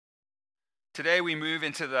Today we move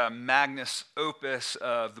into the magnus opus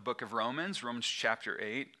of the book of Romans, Romans chapter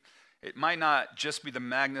 8. It might not just be the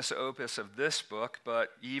magnus opus of this book, but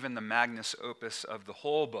even the magnus opus of the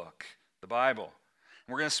whole book, the Bible.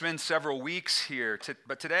 And we're going to spend several weeks here,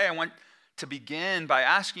 but today I want to begin by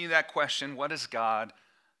asking you that question: what does God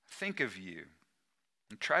think of you?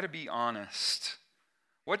 And try to be honest.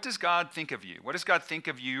 What does God think of you? What does God think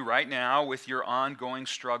of you right now with your ongoing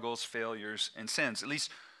struggles, failures, and sins? At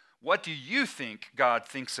least, what do you think God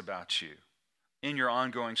thinks about you in your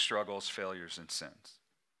ongoing struggles, failures, and sins?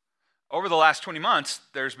 Over the last 20 months,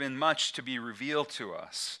 there's been much to be revealed to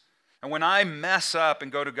us. And when I mess up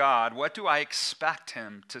and go to God, what do I expect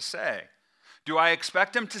him to say? Do I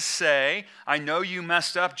expect him to say, "I know you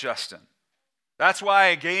messed up, Justin. That's why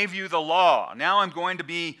I gave you the law. Now I'm going to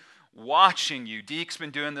be watching you." Deke's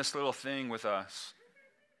been doing this little thing with us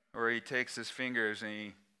where he takes his fingers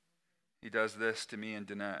and he does this to me and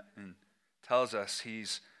Danette and tells us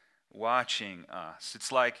he's watching us.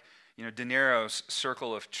 It's like, De Niro's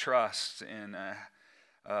circle of trust in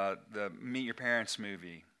the Meet Your Parents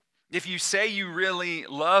movie. If you say you really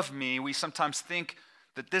love me, we sometimes think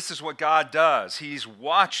that this is what God does. He's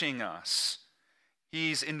watching us.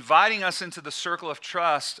 He's inviting us into the circle of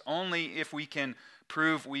trust only if we can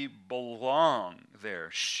prove we belong there,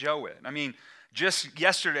 show it. Just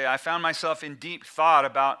yesterday I found myself in deep thought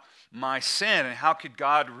about my sin and how could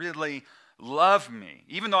God really love me?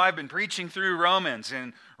 Even though I've been preaching through Romans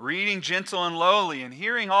and reading Gentle and Lowly and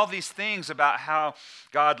hearing all these things about how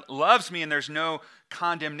God loves me and there's no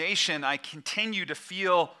condemnation, I continue to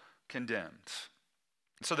feel condemned.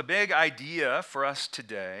 So the big idea for us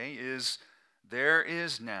today is there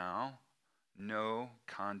is now no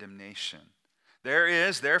condemnation. There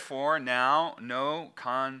is, therefore, now no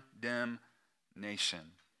condemnation.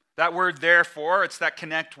 That word therefore, it's that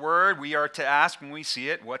connect word. We are to ask when we see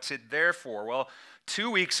it, what's it there for? Well,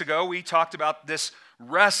 2 weeks ago, we talked about this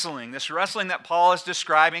wrestling that Paul is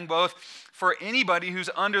describing both for anybody who's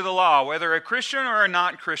under the law, whether a Christian or a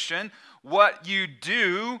not Christian. What you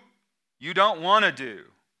do, you don't want to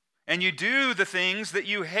do. And you do the things that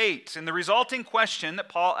you hate. And the resulting question that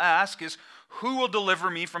Paul asks is, who will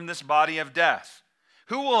deliver me from this body of death?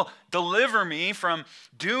 Who will deliver me from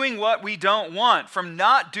doing what we don't want, from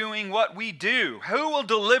not doing what we do? Who will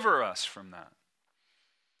deliver us from that?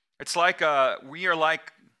 It's like we are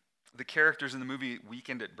like the characters in the movie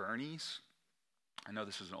Weekend at Bernie's. I know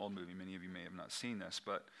this is an old movie. Many of you may have not seen this,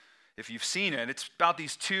 but if you've seen it, it's about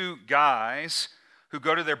these two guys who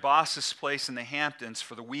go to their boss's place in the Hamptons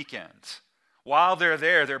for the weekend. While they're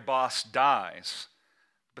there, their boss dies,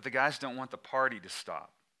 but the guys don't want the party to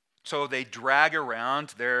stop. So they drag around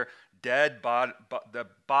their dead the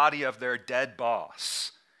body of their dead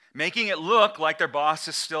boss, making it look like their boss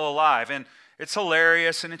is still alive. And it's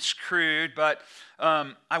hilarious and it's crude, but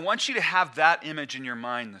I want you to have that image in your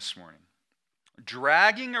mind this morning.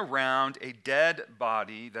 Dragging around a dead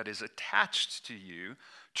body that is attached to you,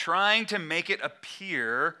 trying to make it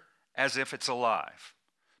appear as if it's alive.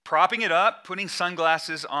 Propping it up, putting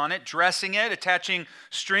sunglasses on it, dressing it, attaching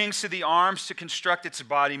strings to the arms to construct its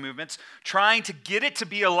body movements, trying to get it to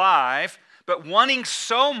be alive, but wanting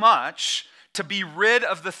so much to be rid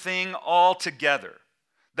of the thing altogether.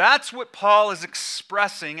 That's what Paul is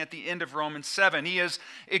expressing at the end of Romans 7. He is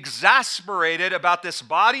exasperated about this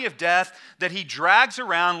body of death that he drags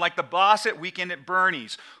around like the boss at Weekend at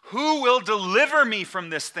Bernie's. Who will deliver me from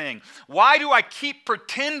this thing? Why do I keep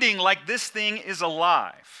pretending like this thing is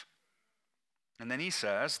alive? And then he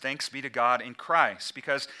says, thanks be to God in Christ,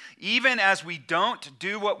 because even as we don't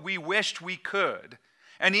do what we wished we could,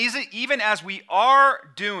 and even as we are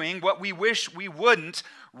doing what we wish we wouldn't,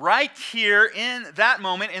 right here in that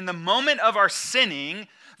moment, in the moment of our sinning,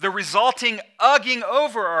 the resulting ugging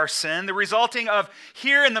over our sin, the resulting of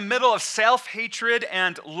here in the middle of self-hatred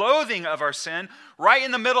and loathing of our sin, right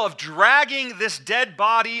in the middle of dragging this dead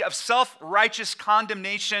body of self-righteous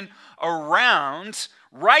condemnation around,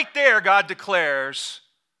 right there God declares,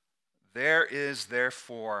 there is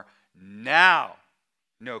therefore now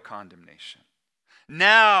no condemnation.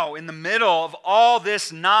 Now, in the middle of all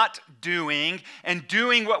this not doing and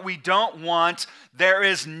doing what we don't want, there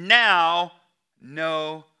is now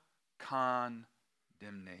no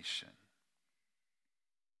condemnation.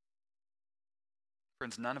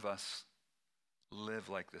 Friends, none of us live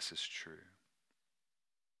like this is true.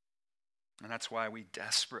 And that's why we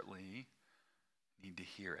desperately need to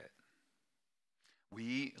hear it.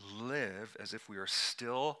 We live as if we are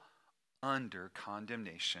still under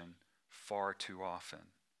condemnation far too often.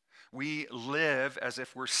 We live as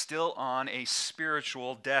if we're still on a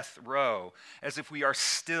spiritual death row, as if we are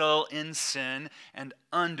still in sin and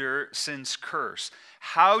under sin's curse.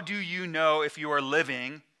 How do you know if you are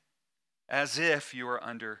living as if you are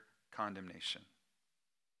under condemnation?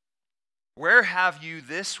 Where have you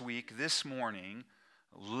this week, this morning,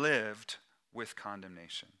 lived with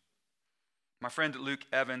condemnation? My friend Luke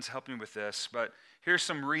Evans helped me with this, but here's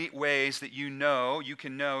some ways that you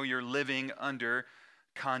can know you're living under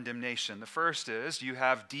condemnation. The first is you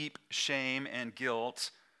have deep shame and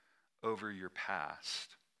guilt over your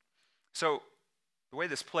past. So the way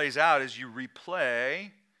this plays out is you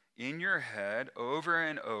replay in your head over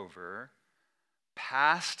and over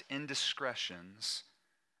past indiscretions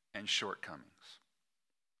and shortcomings.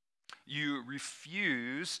 You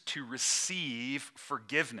refuse to receive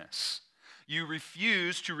forgiveness. You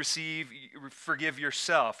refuse to forgive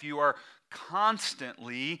yourself. You are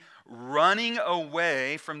constantly running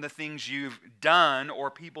away from the things you've done or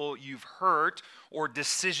people you've hurt or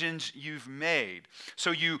decisions you've made.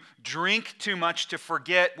 So you drink too much to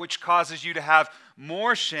forget, which causes you to have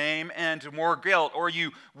more shame and more guilt. Or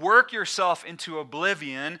you work yourself into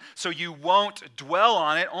oblivion so you won't dwell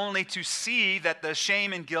on it, only to see that the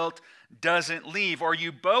shame and guilt doesn't leave. Or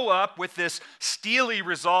you bow up with this steely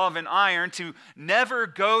resolve and iron to never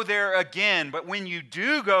go there again. But when you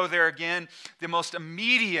do go there again, the most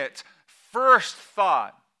immediate first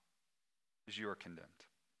thought is you are condemned.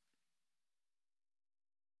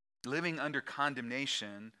 Living under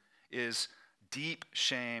condemnation is deep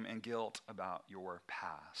shame and guilt about your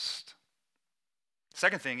past.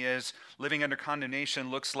 Second thing is, living under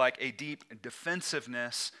condemnation looks like a deep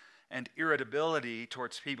defensiveness and irritability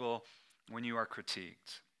towards people when you are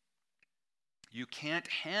critiqued. You can't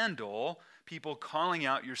handle people calling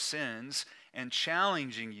out your sins and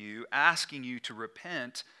challenging you, asking you to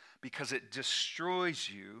repent, because it destroys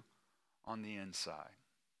you on the inside.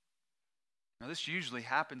 Now, this usually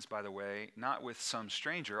happens, by the way, not with some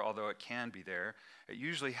stranger, although it can be there. It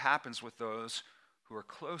usually happens with those who are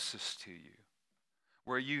closest to you,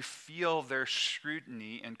 where you feel their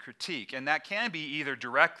scrutiny and critique. And that can be either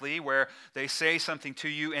directly, where they say something to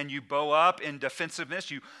you and you bow up in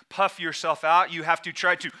defensiveness, you puff yourself out, you have to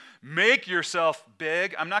try to make yourself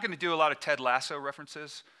big. I'm not going to do a lot of Ted Lasso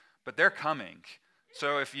references, but they're coming.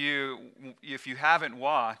 So if you haven't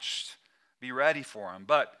watched, be ready for them.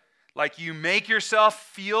 But like, you make yourself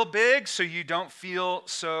feel big so you don't feel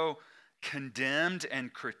so condemned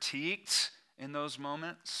and critiqued in those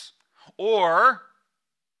moments. Or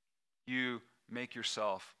you make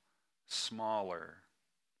yourself smaller,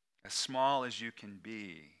 as small as you can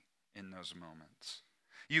be in those moments.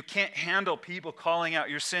 You can't handle people calling out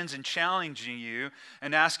your sins and challenging you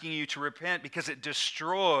and asking you to repent, because it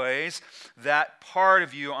destroys that part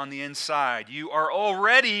of you on the inside. You are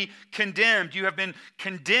already condemned. You have been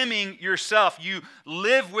condemning yourself. You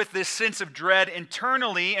live with this sense of dread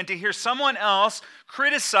internally, and to hear someone else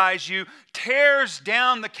criticize you tears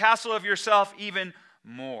down the castle of yourself even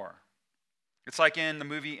more. It's like in the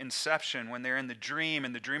movie Inception, when they're in the dream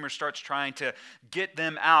and the dreamer starts trying to get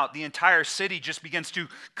them out. The entire city just begins to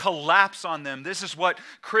collapse on them. This is what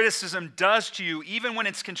criticism does to you, even when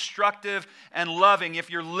it's constructive and loving.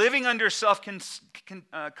 If you're living under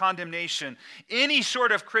self-condemnation, any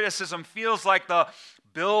sort of criticism feels like the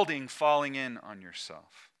building falling in on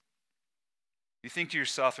yourself. You think to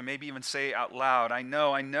yourself, and maybe even say out loud, I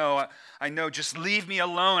know, just leave me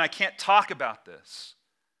alone. I can't talk about this.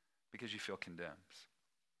 Because you feel condemned.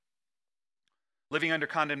 Living under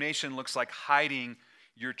condemnation looks like hiding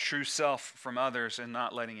your true self from others and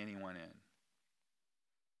not letting anyone in.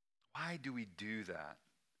 Why do we do that?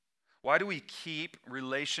 Why do we keep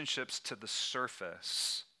relationships to the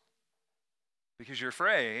surface? Because you're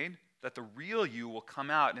afraid that the real you will come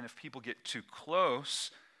out, and if people get too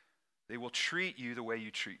close, they will treat you the way you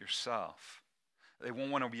treat yourself. They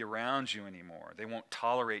won't want to be around you anymore. They won't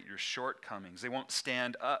tolerate your shortcomings. They won't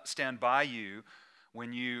stand by you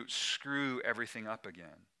when you screw everything up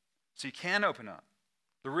again. So you can't open up.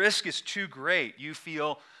 The risk is too great. You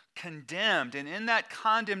feel condemned. And in that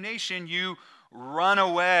condemnation, you run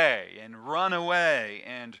away and run away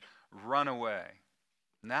and run away.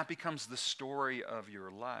 And that becomes the story of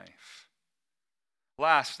your life.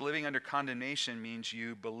 Last, living under condemnation means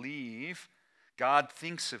you believe God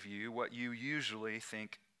thinks of you what you usually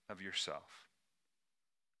think of yourself.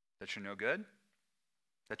 That you're no good,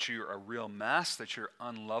 that you're a real mess, that you're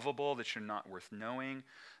unlovable, that you're not worth knowing,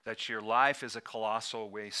 that your life is a colossal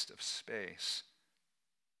waste of space.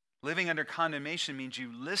 Living under condemnation means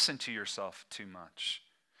you listen to yourself too much.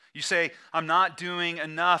 You say, I'm not doing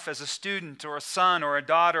enough as a student or a son or a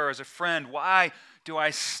daughter or as a friend. Why do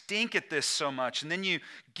I stink at this so much? And then you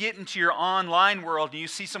get into your online world and you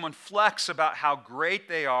see someone flex about how great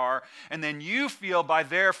they are, and then you feel by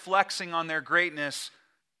their flexing on their greatness,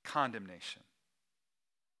 condemnation.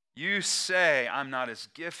 You say, I'm not as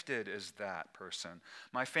gifted as that person.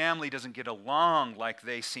 My family doesn't get along like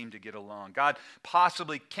they seem to get along. God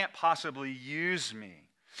can't possibly use me.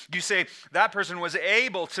 You say, that person was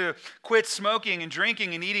able to quit smoking and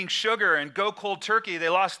drinking and eating sugar and go cold turkey. They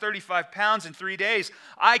lost 35 pounds in 3 days.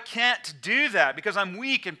 I can't do that because I'm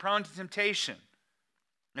weak and prone to temptation.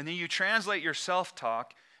 And then you translate your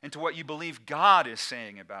self-talk into what you believe God is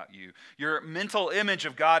saying about you. Your mental image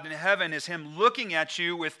of God in heaven is him looking at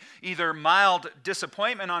you with either mild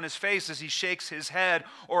disappointment on his face as he shakes his head,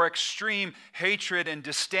 or extreme hatred and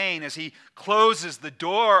disdain as he closes the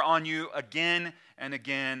door on you again and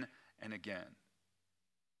again and again.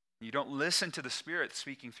 You don't listen to the Spirit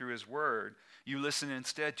speaking through his word. You listen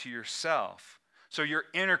instead to yourself. So your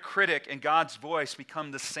inner critic and God's voice become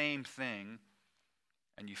the same thing,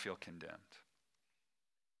 and you feel condemned.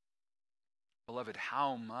 Beloved,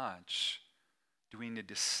 how much do we need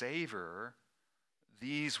to savor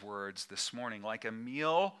these words this morning, like a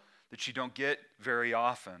meal that you don't get very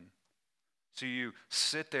often? So you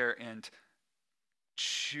sit there and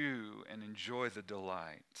chew and enjoy the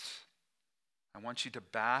delight. I want you to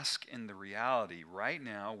bask in the reality right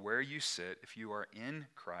now where you sit. If you are in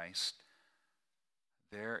Christ,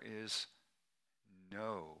 there is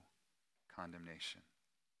no condemnation.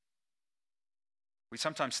 We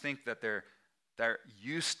sometimes think that there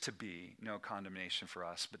used to be no condemnation for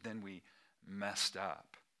us, but then we messed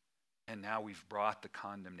up, and now we've brought the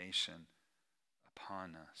condemnation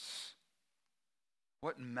upon us.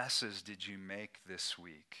 What messes did you make this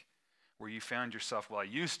week where you found yourself, well, I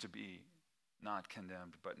used to be not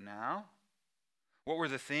condemned, but now? What were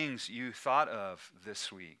the things you thought of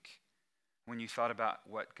this week when you thought about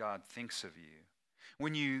what God thinks of you?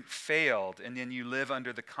 When you failed and then you live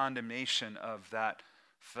under the condemnation of that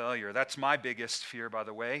failure. That's my biggest fear, by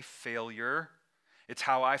the way, failure. It's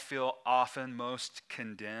how I feel often most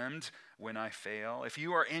condemned when I fail. If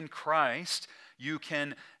you are in Christ, you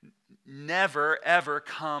can never, ever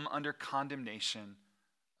come under condemnation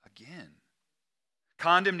again.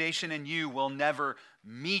 Condemnation and you will never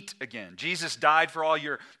meet again. Jesus died for all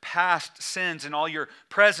your past sins and all your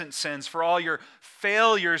present sins, for all your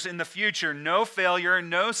failures in the future. No failure,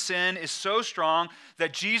 no sin is so strong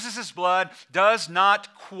that Jesus' blood does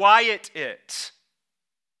not quiet it.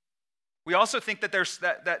 We also think that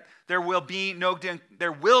there will be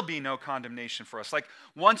no condemnation for us. Like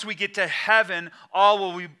once we get to heaven, all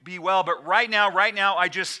will be well. But right now, I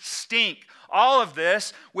just stink.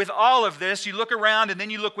 With all of this, you look around and then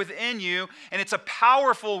you look within you, and it's a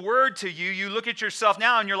powerful word to you. You look at yourself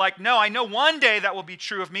now and you're like, no, I know one day that will be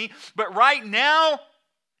true of me, but right now,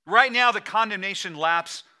 the condemnation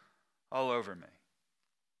laps all over me.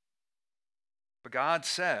 But God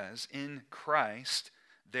says in Christ,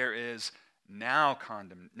 there is now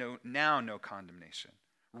no condemnation.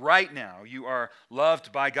 Right now, you are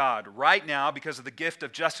loved by God. Right now, because of the gift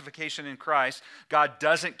of justification in Christ, God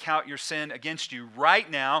doesn't count your sin against you. Right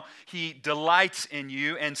now, he delights in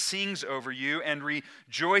you and sings over you and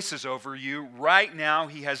rejoices over you. Right now,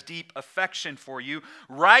 he has deep affection for you.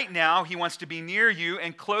 Right now, he wants to be near you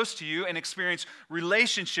and close to you and experience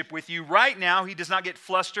relationship with you. Right now, he does not get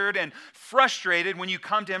flustered and frustrated when you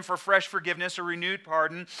come to him for fresh forgiveness or renewed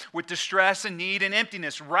pardon with distress and need and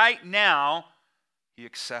emptiness. Right now, he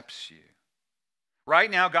accepts you. Right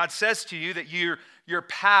now, God says to you that your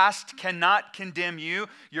past cannot condemn you,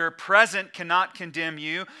 your present cannot condemn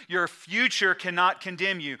you, your future cannot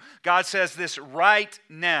condemn you. God says this right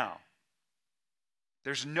now.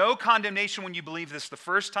 There's no condemnation when you believe this the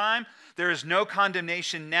first time. There is no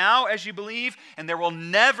condemnation now as you believe, and there will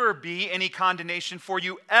never be any condemnation for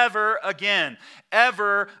you ever again.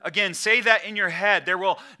 Ever again. Say that in your head. There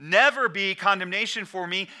will never be condemnation for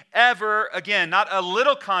me ever again. Not a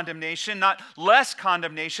little condemnation, not less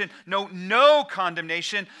condemnation. No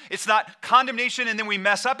condemnation. It's not condemnation and then we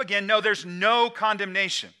mess up again. No, there's no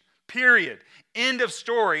condemnation. Period. End of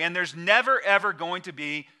story. And there's never, ever going to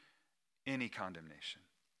be any condemnation.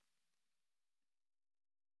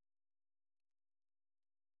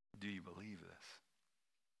 Do you believe this?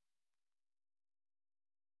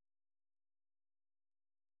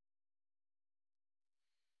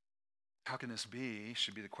 How can this be?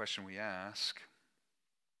 Should be the question we ask.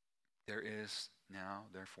 There is now,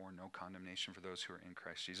 therefore, no condemnation for those who are in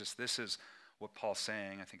Christ Jesus. This is what Paul's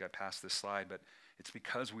saying. I think I passed this slide, but it's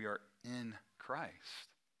because we are in Christ.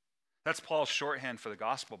 That's Paul's shorthand for the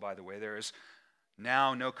gospel, by the way. There is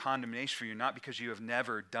now no condemnation for you, not because you have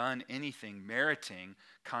never done anything meriting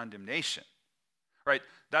condemnation. Right?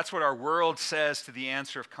 That's what our world says to the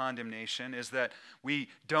answer of condemnation, is that we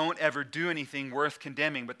don't ever do anything worth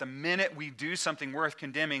condemning. But the minute we do something worth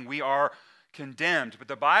condemning, we are condemned. But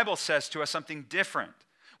the Bible says to us something different.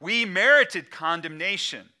 We merited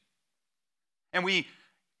condemnation. And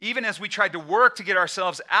even as we tried to work to get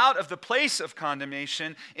ourselves out of the place of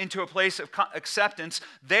condemnation into a place of acceptance,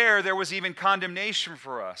 there was even condemnation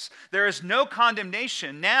for us. There is no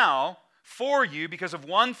condemnation now for you because of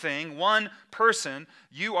one thing, one person.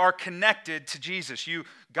 You are connected to Jesus. You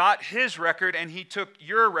got his record and he took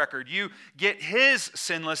your record. You get his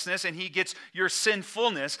sinlessness and he gets your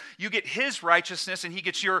sinfulness. You get his righteousness and he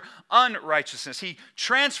gets your unrighteousness. He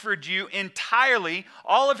transferred you entirely,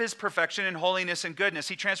 all of his perfection and holiness and goodness.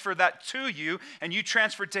 He transferred that to you, and you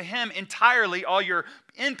transferred to him entirely all your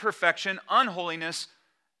imperfection, unholiness,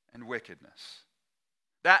 and wickedness.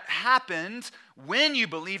 That happened when you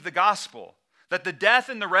believe the gospel, that the death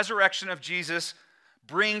and the resurrection of Jesus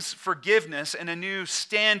brings forgiveness and a new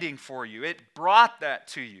standing for you. It brought that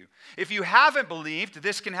to you. If you haven't believed,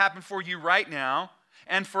 this can happen for you right now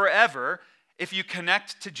and forever if you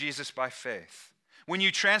connect to Jesus by faith. When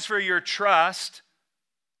you transfer your trust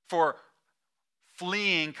for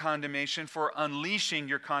fleeing condemnation, for unleashing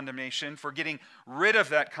your condemnation, for getting rid of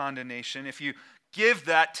that condemnation, if you give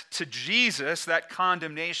that to Jesus, that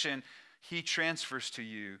condemnation, he transfers to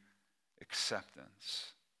you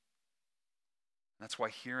acceptance. That's why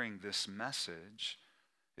hearing this message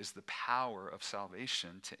is the power of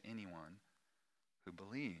salvation to anyone who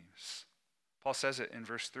believes. Paul says it in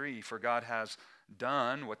verse 3, for God has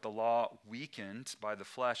done what the law weakened by the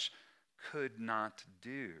flesh could not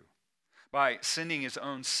do. By sending his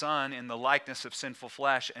own Son in the likeness of sinful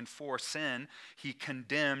flesh, and for sin, he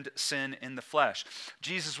condemned sin in the flesh.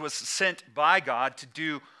 Jesus was sent by God to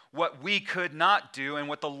do what we could not do and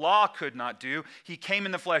what the law could not do. He came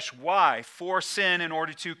in the flesh. Why? For sin, in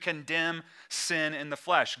order to condemn sin in the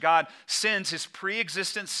flesh. God sends his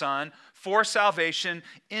pre-existent Son for salvation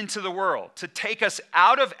into the world, to take us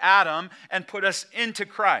out of Adam and put us into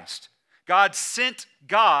Christ. God sent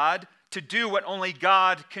God to do what only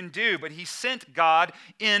God can do, but he sent God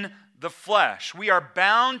in the flesh. We are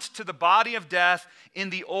bound to the body of death in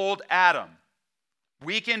the old Adam,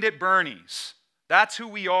 weakened at Bernie's. That's who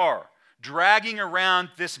we are, dragging around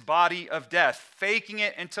this body of death, faking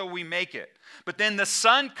it until we make it. But then the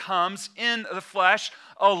Son comes in the flesh,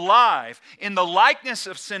 alive. In the likeness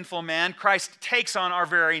of sinful man, Christ takes on our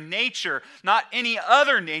very nature, not any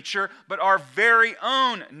other nature, but our very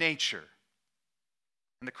own nature.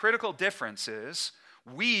 And the critical difference is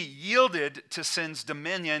we yielded to sin's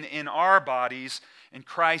dominion in our bodies, and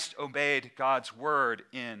Christ obeyed God's word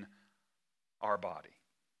in our body.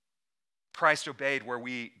 Christ obeyed where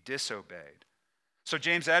we disobeyed. So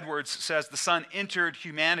James Edwards says the Son entered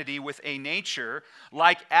humanity with a nature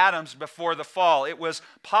like Adam's before the fall. It was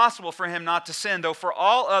possible for him not to sin, though for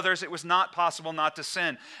all others it was not possible not to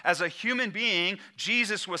sin. As a human being,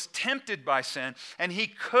 Jesus was tempted by sin, and he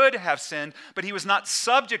could have sinned, but he was not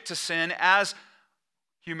subject to sin as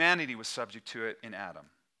humanity was subject to it in Adam.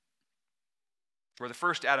 Where the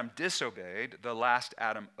first Adam disobeyed, the last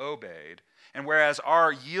Adam obeyed. And whereas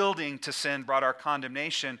our yielding to sin brought our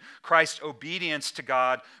condemnation, Christ's obedience to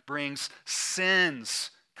God brings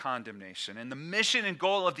sin's condemnation. And the mission and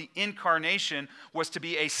goal of the incarnation was to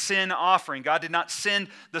be a sin offering. God did not send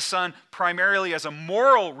the Son primarily as a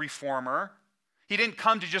moral reformer. He didn't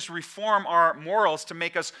come to just reform our morals to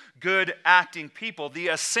make us good acting people. The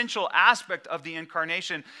essential aspect of the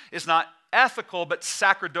incarnation is not ethical, but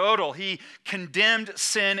sacerdotal. He condemned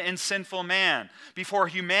sin and sinful man. Before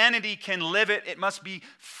humanity can live it, it must be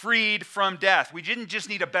freed from death. We didn't just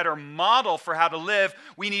need a better model for how to live.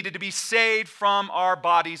 We needed to be saved from our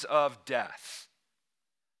bodies of death.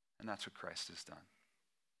 And that's what Christ has done.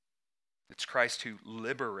 It's Christ who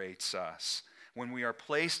liberates us. When we are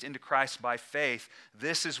placed into Christ by faith,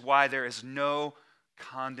 this is why there is no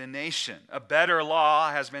condemnation. A better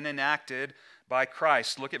law has been enacted by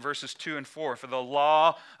Christ. Look at verses 2 and 4. For the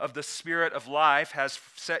law of the Spirit of life has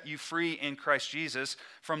set you free in Christ Jesus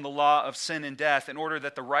from the law of sin and death, in order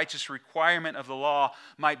that the righteous requirement of the law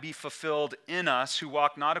might be fulfilled in us who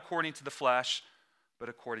walk not according to the flesh, but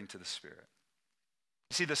according to the Spirit.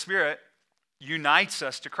 You see, the Spirit unites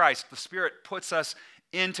us to Christ. The Spirit puts us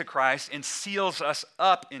into Christ and seals us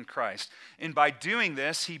up in Christ. And by doing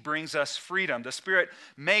this, he brings us freedom. The Spirit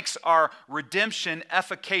makes our redemption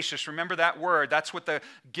efficacious. Remember that word. That's what the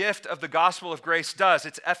gift of the gospel of grace does.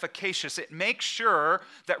 It's efficacious. It makes sure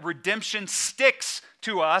that redemption sticks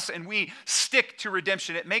to us and we stick to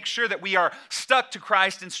redemption. It makes sure that we are stuck to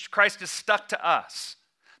Christ and Christ is stuck to us.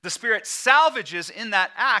 The Spirit salvages in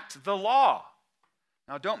that act the law.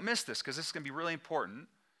 Now don't miss this, because this is going to be really important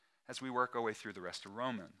as we work our way through the rest of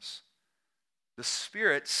Romans. The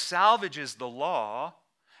Spirit salvages the law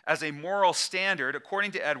as a moral standard,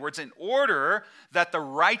 according to Edwards, in order that the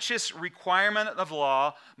righteous requirement of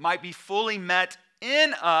law might be fully met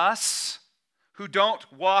in us who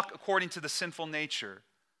don't walk according to the sinful nature,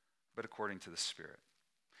 but according to the Spirit.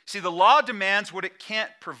 See, the law demands what it can't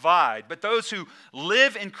provide, but those who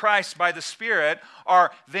live in Christ by the Spirit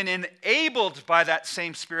are then enabled by that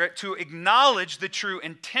same Spirit to acknowledge the true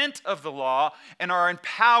intent of the law and are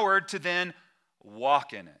empowered to then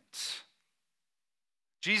walk in it.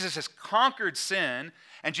 Jesus has conquered sin,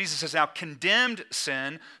 and Jesus has now condemned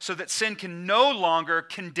sin so that sin can no longer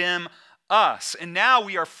condemn us. And now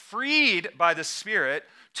we are freed by the Spirit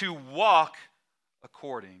to walk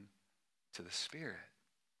according to the Spirit.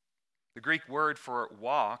 The Greek word for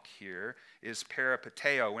walk here is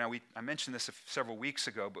peripateo. Now, I mentioned this several weeks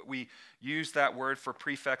ago, but we use that word for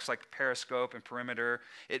prefix like periscope and perimeter.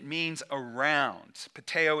 It means around.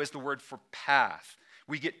 Pateo is the word for path.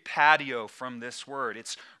 We get patio from this word.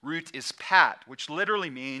 Its root is pat, which literally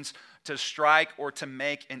means to strike or to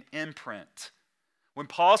make an imprint. When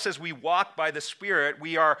Paul says we walk by the Spirit,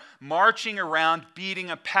 we are marching around beating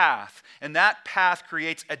a path, and that path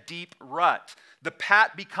creates a deep rut. The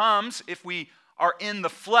path becomes, if we are in the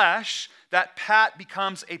flesh, that path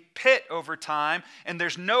becomes a pit over time, and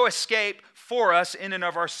there's no escape for us in and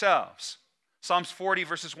of ourselves. Psalms 40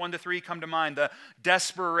 verses 1 to 3 come to mind. The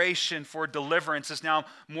desperation for deliverance is now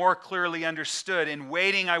more clearly understood. In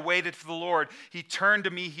waiting, I waited for the Lord. He turned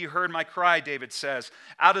to me, he heard my cry, David says.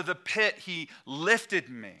 Out of the pit, he lifted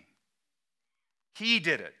me. He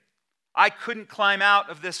did it. I couldn't climb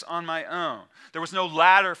out of this on my own. There was no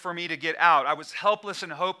ladder for me to get out. I was helpless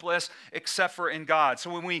and hopeless except for in God.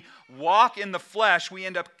 So when we walk in the flesh, we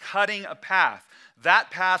end up cutting a path.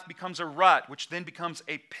 That path becomes a rut, which then becomes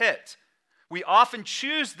a pit. We often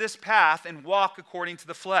choose this path and walk according to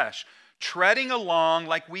the flesh, treading along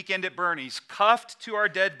like Weekend at Bernie's, cuffed to our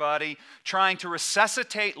dead body, trying to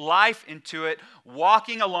resuscitate life into it,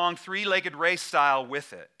 walking along three-legged race style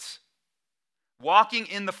with it. Walking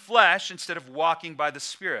in the flesh instead of walking by the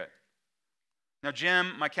Spirit. Now,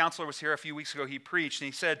 Jim, my counselor, was here a few weeks ago. He preached, and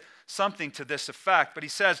he said something to this effect. But he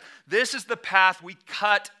says, this is the path we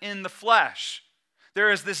cut in the flesh. There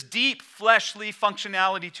is this deep fleshly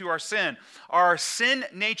functionality to our sin. Our sin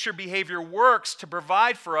nature behavior works to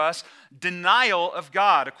provide for us denial of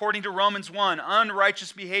God. According to Romans 1,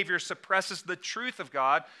 unrighteous behavior suppresses the truth of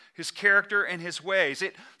God, his character, and his ways.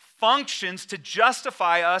 It functions to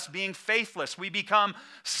justify us being faithless. We become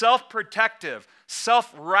self-protective,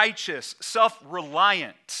 self-righteous,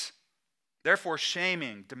 self-reliant. Therefore,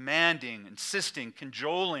 shaming, demanding, insisting,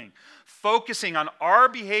 cajoling, focusing on our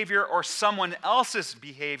behavior or someone else's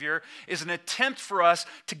behavior is an attempt for us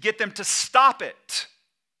to get them to stop it.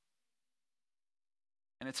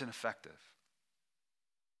 And it's ineffective.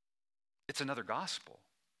 It's another gospel.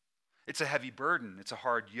 It's a heavy burden. It's a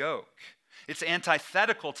hard yoke. It's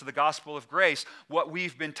antithetical to the gospel of grace, what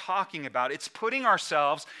we've been talking about. It's putting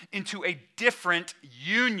ourselves into a different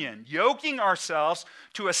union, yoking ourselves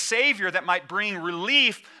to a Savior that might bring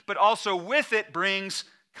relief, but also with it brings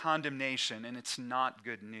condemnation, and it's not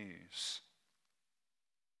good news.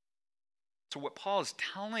 So what Paul is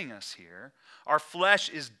telling us here, our flesh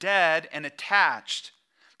is dead and attached,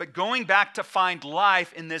 but going back to find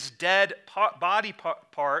life in this dead body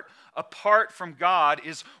part apart from God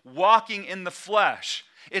is walking in the flesh.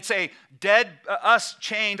 It's a dead, us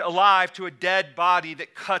chained alive to a dead body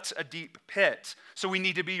that cuts a deep pit. So we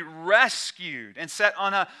need to be rescued and set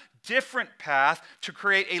on a different path to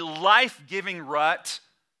create a life-giving rut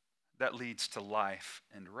that leads to life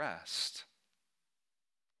and rest.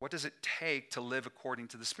 What does it take to live according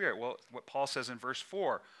to the Spirit? Well, what Paul says in verse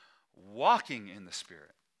 4, walking in the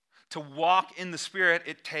Spirit. To walk in the Spirit,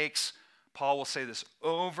 it takes, Paul will say this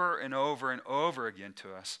over and over and over again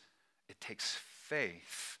to us, it takes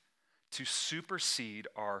faith to supersede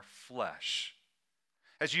our flesh.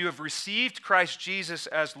 As you have received Christ Jesus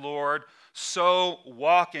as Lord, so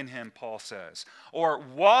walk in him, Paul says. Or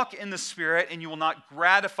walk in the Spirit and you will not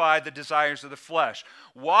gratify the desires of the flesh.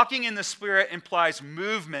 Walking in the Spirit implies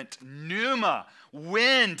movement, pneuma,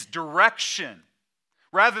 wind, direction.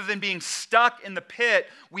 Rather than being stuck in the pit,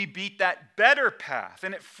 we beat that better path.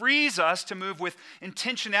 And it frees us to move with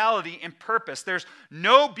intentionality and purpose. There's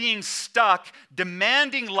no being stuck,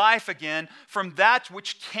 demanding life again from that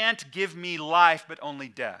which can't give me life, but only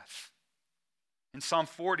death. In Psalm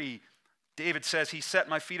 40, David says, he set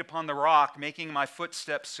my feet upon the rock, making my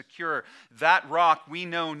footsteps secure. That rock we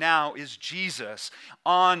know now is Jesus.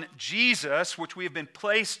 On Jesus, which we have been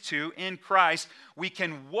placed to in Christ, we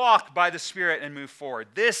can walk by the Spirit and move forward.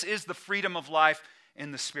 This is the freedom of life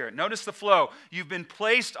in the Spirit. Notice the flow. You've been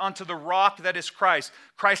placed onto the rock that is Christ.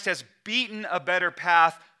 Christ has beaten a better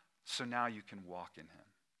path, so now you can walk in him.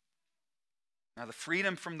 Now the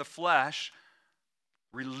freedom from the flesh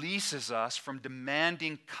releases us from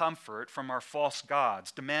demanding comfort from our false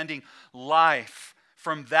gods, demanding life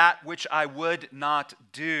from that which I would not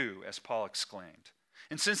do, as Paul exclaimed.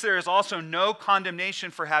 And since there is also no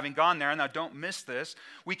condemnation for having gone there, and now don't miss this,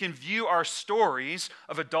 we can view our stories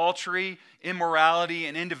of adultery, immorality,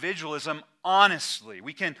 and individualism honestly.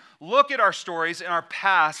 We can look at our stories in our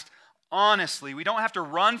past honestly. We don't have to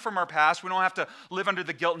run from our past. We don't have to live under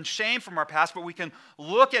the guilt and shame from our past, but we can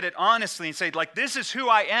look at it honestly and say, like, this is who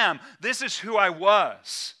I am. This is who I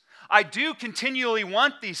was. I do continually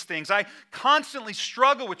want these things. I constantly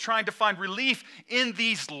struggle with trying to find relief in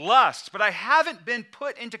these lusts, but I haven't been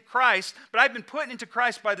put into Christ, but I've been put into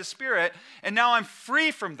Christ by the Spirit, and now I'm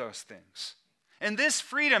free from those things. And this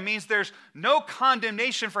freedom means there's no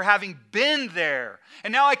condemnation for having been there.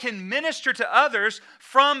 And now I can minister to others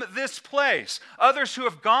from this place. Others who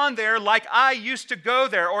have gone there like I used to go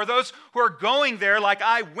there, or those who are going there like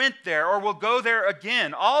I went there, or will go there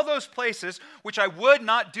again. All those places which I would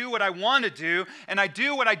not do what I want to do, and I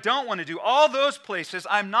do what I don't want to do. All those places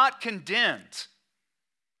I'm not condemned.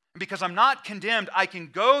 And because I'm not condemned, I can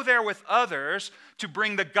go there with others to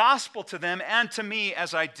bring the gospel to them and to me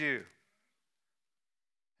as I do.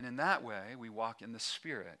 And in that way, we walk in the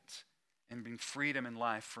Spirit and bring freedom and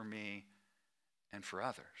life for me and for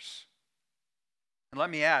others. And let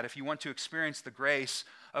me add, if you want to experience the grace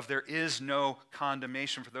of there is no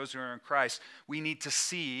condemnation for those who are in Christ, we need to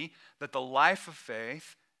see that the life of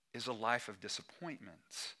faith is a life of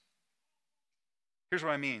disappointment. Here's what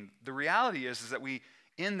I mean. The reality is that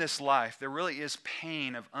in this life, there really is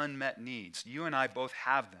pain of unmet needs. You and I both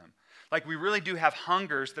have them. Like we really do have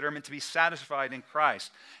hungers that are meant to be satisfied in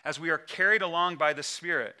Christ as we are carried along by the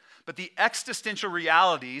Spirit. But the existential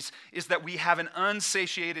realities is that we have an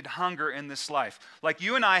unsatiated hunger in this life. Like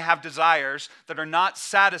you and I have desires that are not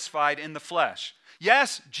satisfied in the flesh.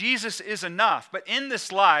 Yes, Jesus is enough, but in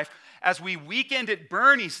this life, as we weekend at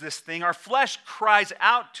Bernie's this thing, our flesh cries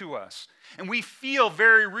out to us, and we feel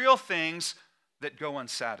very real things that go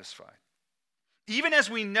unsatisfied. Even as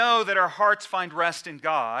we know that our hearts find rest in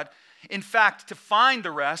God, in fact, to find the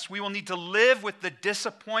rest, we will need to live with the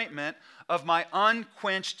disappointment of my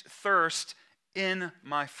unquenched thirst in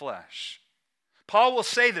my flesh. Paul will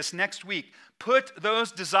say this next week, put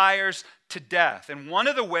those desires to death. And one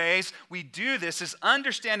of the ways we do this is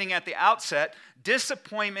understanding at the outset,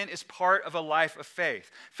 disappointment is part of a life of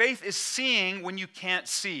faith. Faith is seeing when you can't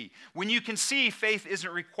see. When you can see, faith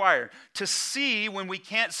isn't required. To see when we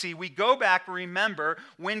can't see, we go back and remember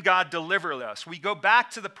when God delivered us. We go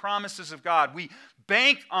back to the promises of God. We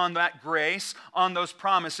bank on that grace, on those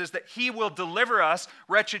promises, that he will deliver us,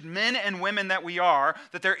 wretched men and women that we are,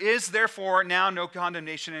 that there is therefore now no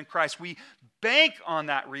condemnation in Christ. We bank on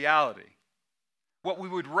that reality. What we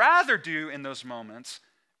would rather do in those moments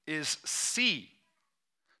is see.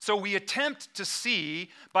 So we attempt to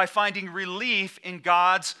see by finding relief in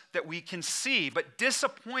gods that we can see. But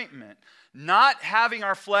disappointment, not having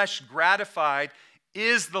our flesh gratified,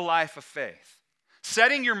 is the life of faith.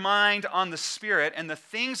 Setting your mind on the Spirit and the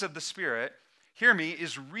things of the Spirit, hear me,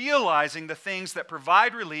 is realizing the things that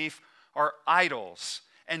provide relief are idols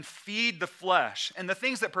and feed the flesh. And the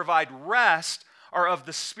things that provide rest are of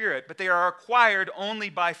the Spirit, but they are acquired only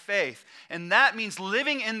by faith. And that means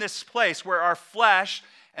living in this place where our flesh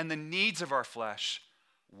and the needs of our flesh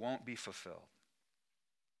won't be fulfilled.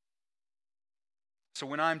 So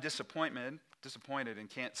when I'm disappointed and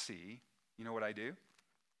can't see, you know what I do?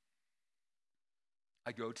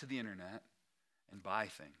 I go to the internet and buy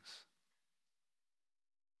things.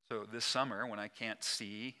 So this summer, when I can't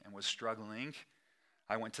see and was struggling,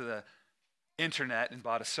 I went to the internet and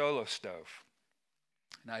bought a solo stove.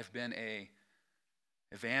 And I've been an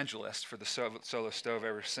evangelist for the solo stove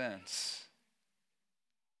ever since.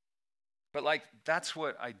 But that's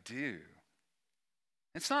what I do.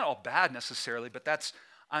 It's not all bad necessarily, but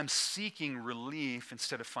I'm seeking relief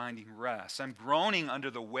instead of finding rest. I'm groaning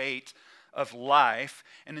under the weight of life,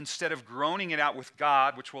 and instead of groaning it out with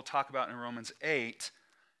God, which we'll talk about in Romans 8,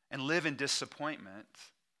 and live in disappointment,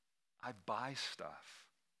 I buy stuff.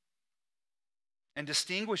 And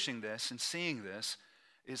distinguishing this and seeing this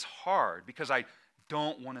is hard because I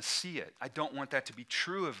don't want to see it. I don't want that to be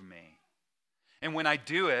true of me. And when I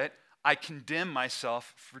do it, I condemn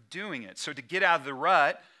myself for doing it. So to get out of the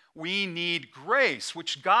rut, we need grace,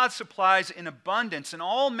 which God supplies in abundance in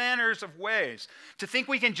all manners of ways. To think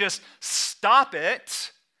we can just stop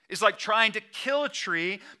it is like trying to kill a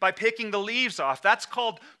tree by picking the leaves off. That's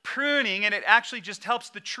called pruning, and it actually just helps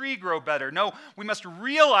the tree grow better. No, we must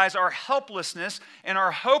realize our helplessness and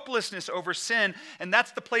our hopelessness over sin, and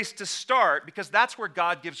that's the place to start because that's where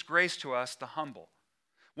God gives grace to us, the humble.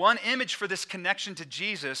 One image for this connection to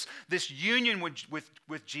Jesus, this union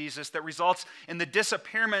with Jesus that results in the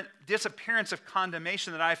disappearance of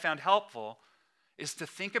condemnation that I found helpful, is to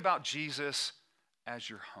think about Jesus as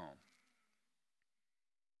your home.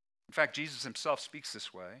 In fact, Jesus himself speaks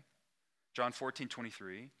this way. John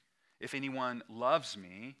 14:23, if anyone loves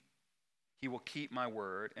me, he will keep my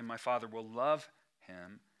word, and my Father will love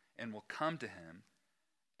him and will come to him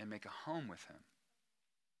and make a home with him.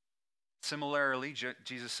 Similarly,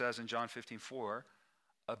 Jesus says in John 15:4,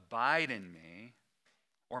 abide in me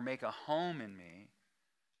or make a home in me,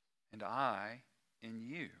 and I in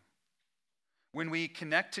you. When we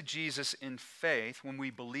connect to Jesus in faith, when we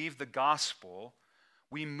believe the gospel,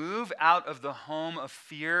 we move out of the home of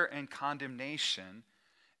fear and condemnation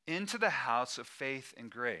into the house of faith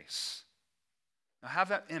and grace. Now have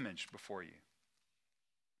that image before you.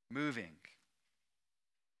 Moving.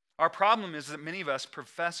 Our problem is that many of us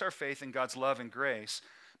profess our faith in God's love and grace,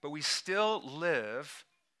 but we still live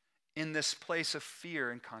in this place of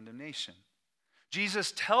fear and condemnation.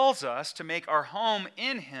 Jesus tells us to make our home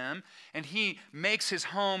in him, and he makes his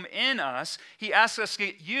home in us. He asks us to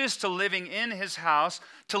get used to living in his house,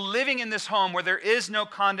 to living in this home where there is no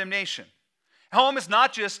condemnation. Home is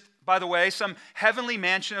not just, by the way, some heavenly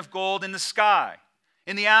mansion of gold in the sky,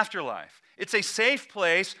 in the afterlife. It's a safe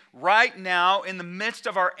place right now in the midst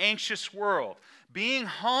of our anxious world. Being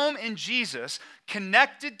home in Jesus,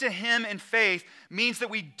 connected to him in faith, means that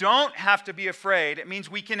we don't have to be afraid. It means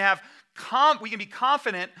we can be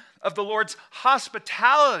confident of the Lord's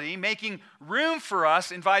hospitality, making room for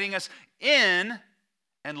us, inviting us in,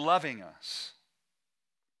 and loving us.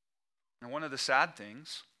 Now, one of the sad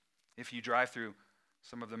things, if you drive through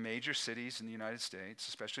some of the major cities in the United States,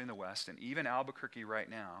 especially in the West, and even Albuquerque right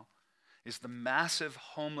now, is the massive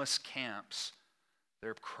homeless camps that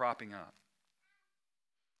are cropping up.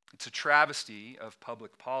 It's a travesty of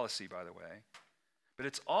public policy, by the way, but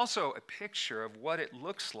it's also a picture of what it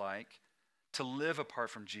looks like to live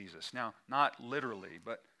apart from Jesus. Now, not literally,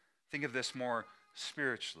 but think of this more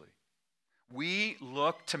spiritually. We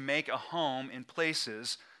look to make a home in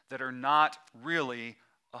places that are not really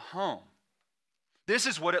a home. This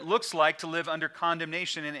is what it looks like to live under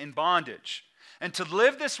condemnation and in bondage. And to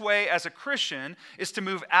live this way as a Christian is to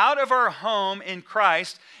move out of our home in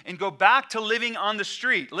Christ and go back to living on the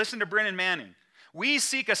street. Listen to Brennan Manning. We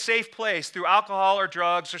seek a safe place through alcohol or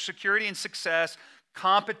drugs or security and success,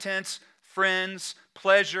 competence, friends,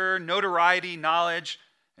 pleasure, notoriety, knowledge,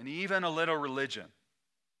 and even a little religion.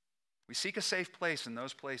 We seek a safe place in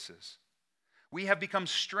those places. We have become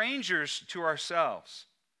strangers to ourselves.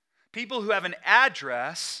 People who have an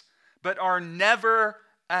address but are never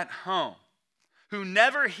at home, who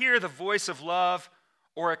never hear the voice of love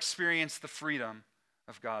or experience the freedom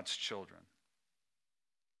of God's children.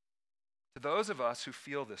 To those of us who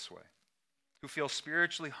feel this way, who feel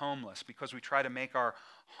spiritually homeless because we try to make our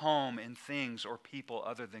home in things or people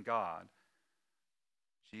other than God,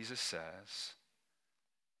 Jesus says,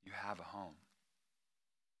 you have a home.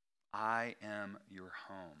 I am your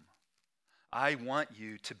home. I want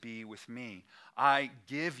you to be with me. I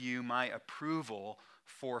give you my approval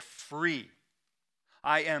for free.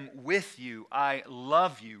 I am with you. I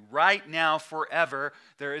love you. Right now, forever,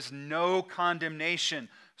 there is no condemnation.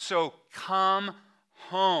 So come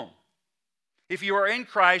home. If you are in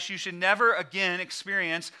Christ, you should never again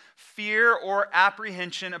experience fear or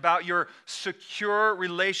apprehension about your secure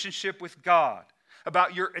relationship with God,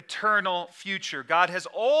 about your eternal future. God has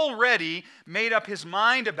already made up his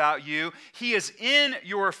mind about you. He is in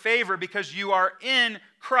your favor because you are in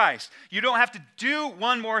Christ. You don't have to do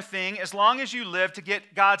one more thing as long as you live to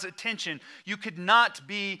get God's attention. You could not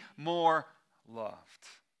be more loved.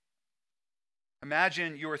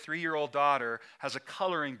 Imagine your 3-year-old daughter has a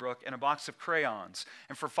coloring book and a box of crayons.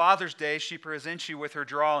 And for Father's Day, she presents you with her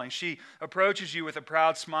drawing. She approaches you with a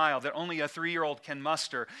proud smile that only a 3-year-old can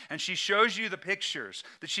muster. And she shows you the pictures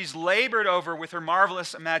that she's labored over with her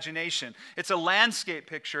marvelous imagination. It's a landscape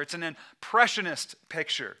picture. It's an impressionist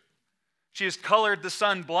picture. She has colored the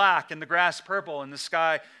sun black and the grass purple and the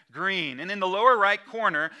sky green. And in the lower right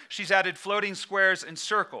corner, she's added floating squares and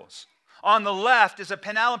circles. On the left is a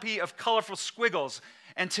panoply of colorful squiggles.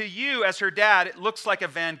 And to you, as her dad, it looks like a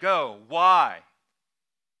Van Gogh. Why?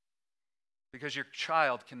 Because your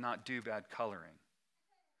child cannot do bad coloring.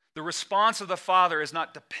 The response of the father is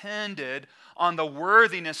not depended on the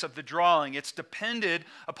worthiness of the drawing. It's depended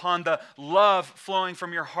upon the love flowing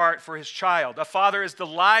from your heart for his child. A father is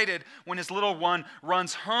delighted when his little one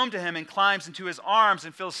runs home to him and climbs into his arms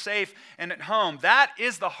and feels safe and at home. That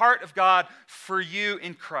is the heart of God for you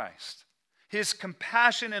in Christ. His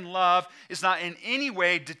compassion and love is not in any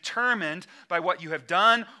way determined by what you have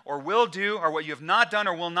done or will do or what you have not done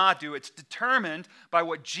or will not do. It's determined by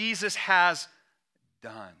what Jesus has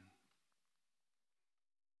done.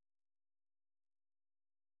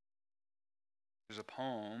 There's a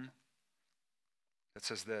poem that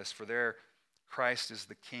says this: "For there Christ is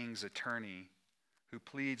the king's attorney, who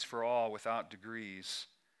pleads for all without degrees.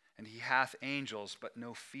 And he hath angels, but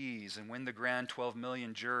no fees. And when the grand 12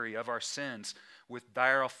 million jury of our sins with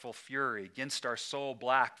direful fury 'gainst our soul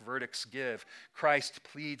black verdicts give, Christ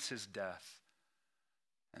pleads his death,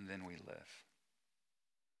 and then we live.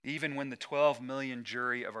 Even when the 12 million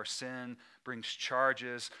jury of our sin brings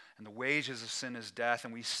charges, and the wages of sin is death,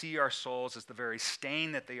 and we see our souls as the very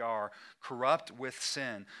stain that they are, corrupt with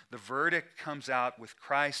sin, the verdict comes out with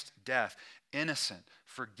Christ's death, innocent,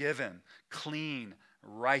 forgiven, clean,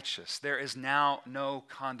 righteous. There is now no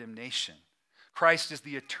condemnation. Christ is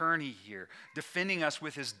the attorney here, defending us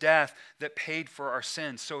with his death that paid for our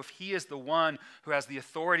sins. So if he is the one who has the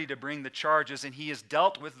authority to bring the charges and he has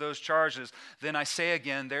dealt with those charges, then I say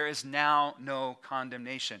again, there is now no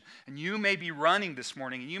condemnation. And you may be running this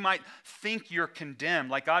morning and you might think you're condemned,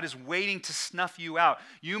 like God is waiting to snuff you out.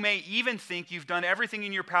 You may even think you've done everything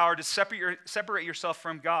in your power to separate yourself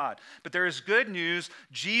from God. But there is good news.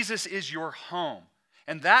 Jesus is your home.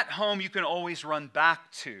 And that home you can always run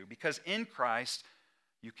back to, because in Christ,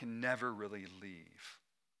 you can never really leave,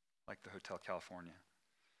 like the Hotel California.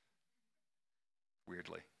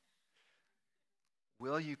 Weirdly.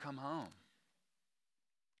 Will you come home?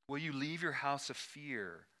 Will you leave your house of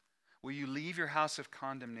fear? Will you leave your house of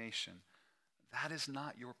condemnation? That is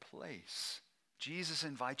not your place. Jesus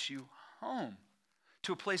invites you home,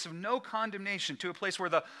 to a place of no condemnation, to a place where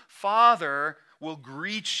the Father will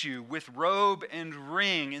greet you with robe and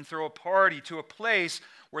ring and throw a party, to a place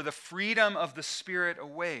where the freedom of the Spirit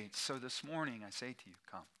awaits. So this morning I say to you,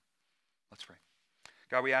 come. Let's pray.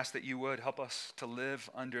 God, we ask that you would help us to live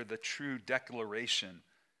under the true declaration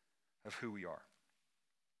of who we are,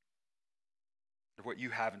 of what you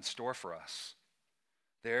have in store for us.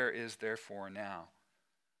 There is therefore now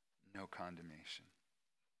no condemnation.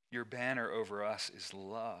 Your banner over us is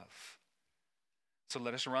love. So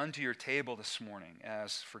let us run to your table this morning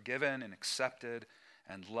as forgiven and accepted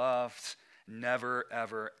and loved, never,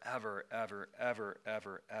 ever, ever, ever, ever,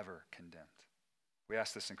 ever, ever condemned. We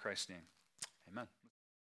ask this in Christ's name. Amen.